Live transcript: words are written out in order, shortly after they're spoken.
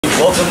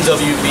Welcome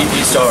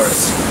WBP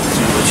stars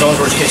to Jean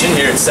Georges Kitchen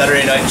here. It's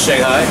Saturday night in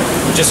Shanghai.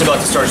 We're just about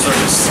to start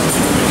service.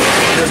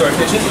 Here's our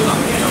kitchen.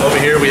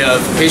 Over here we have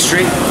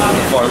pastry,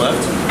 far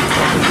left.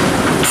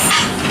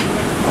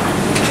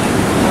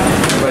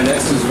 Right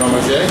next is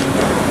gourmet.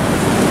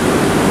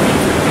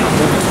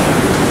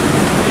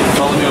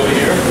 Follow me over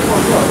here.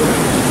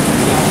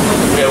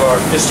 We have our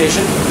fish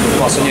station,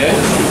 poissonnier.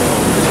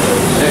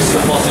 Next to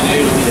the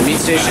poissonnier will be the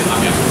meat station.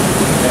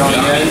 And on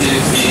the end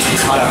is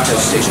the hot appetizer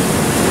station.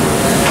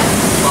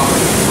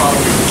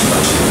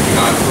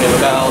 We have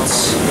about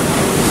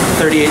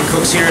 38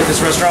 cooks here at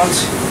this restaurant.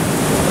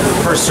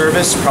 Per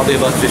service, probably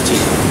about 15.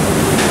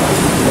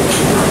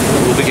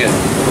 We'll begin.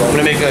 I'm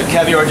going to make a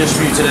caviar dish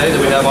for you today that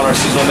we have on our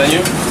seasonal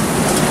menu.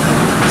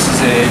 This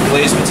is a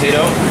glazed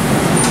potato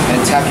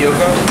and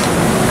tapioca.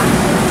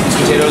 These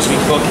potatoes we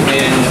cook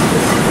in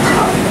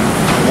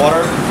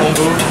water,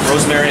 kombu,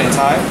 rosemary, and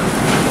thyme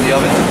in the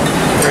oven,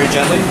 very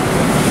gently.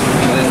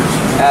 And then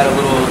add a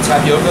little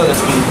tapioca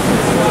that's been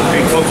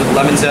pre-cooked with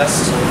lemon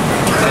zest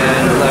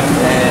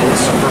and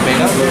some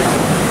verbena.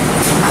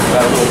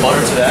 Add a little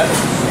butter to that.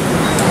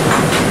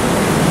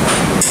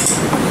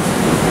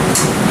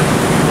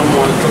 A little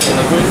more cooking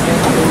liquid.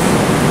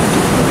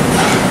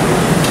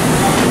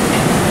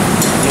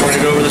 We're going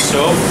to go over the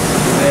stove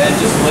and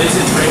just glaze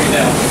it and break it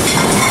down.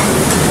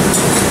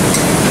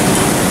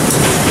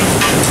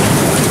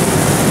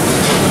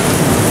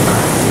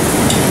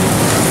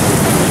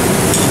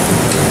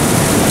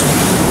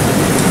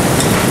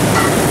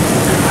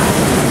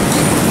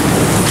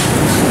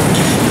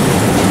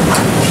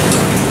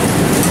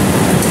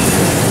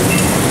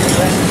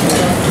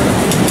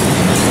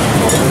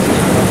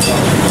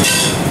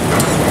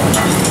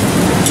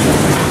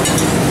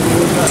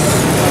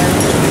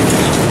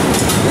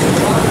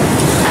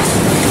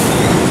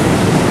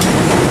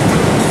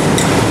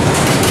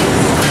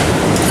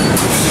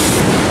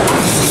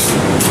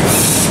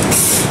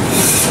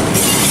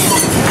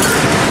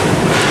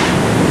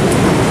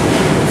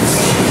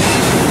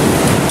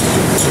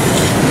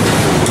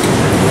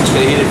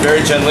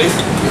 Very gently.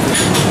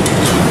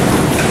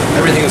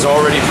 Everything is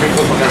already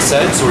pre-cooked, like I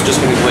said, so we're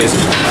just going to glaze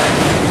it.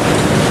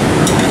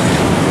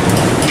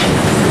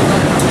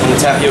 When the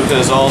tapioca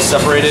is all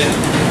separated,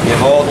 you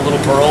have all the little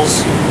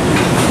pearls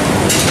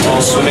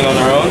all swimming on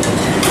their own.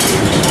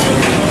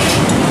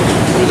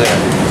 They're there.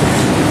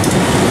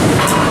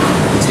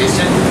 Taste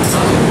it.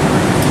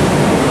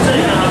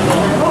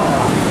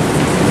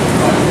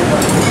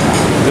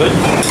 Good.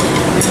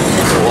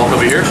 So we'll walk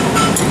over here.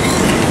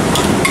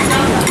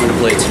 On the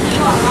plate.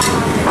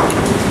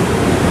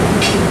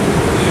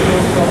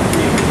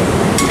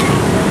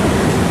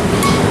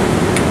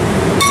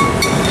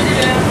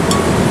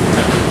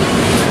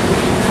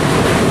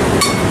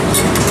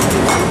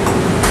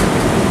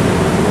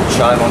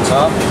 Chive on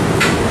top.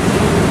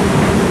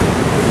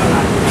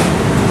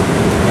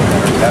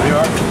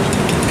 Caviar.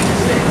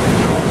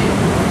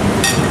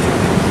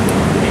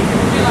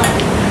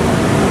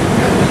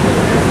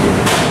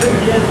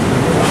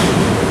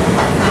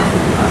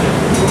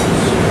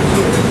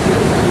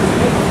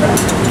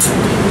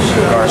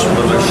 Garnish with a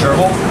little bit of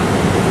sherbet.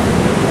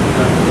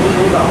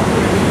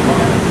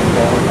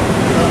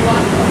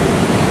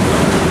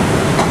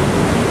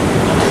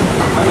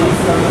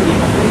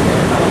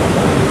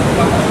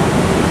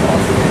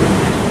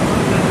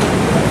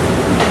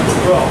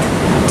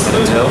 The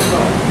dill.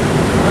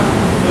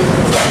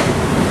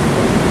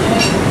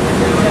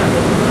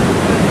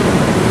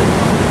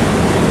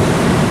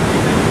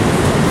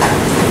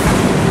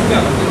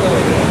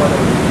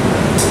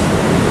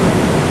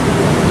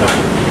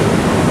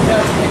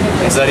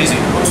 It's that easy.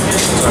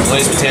 So our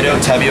glazed potato,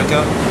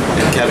 tapioca,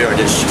 and caviar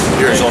dish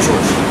here at Jean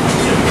Georges.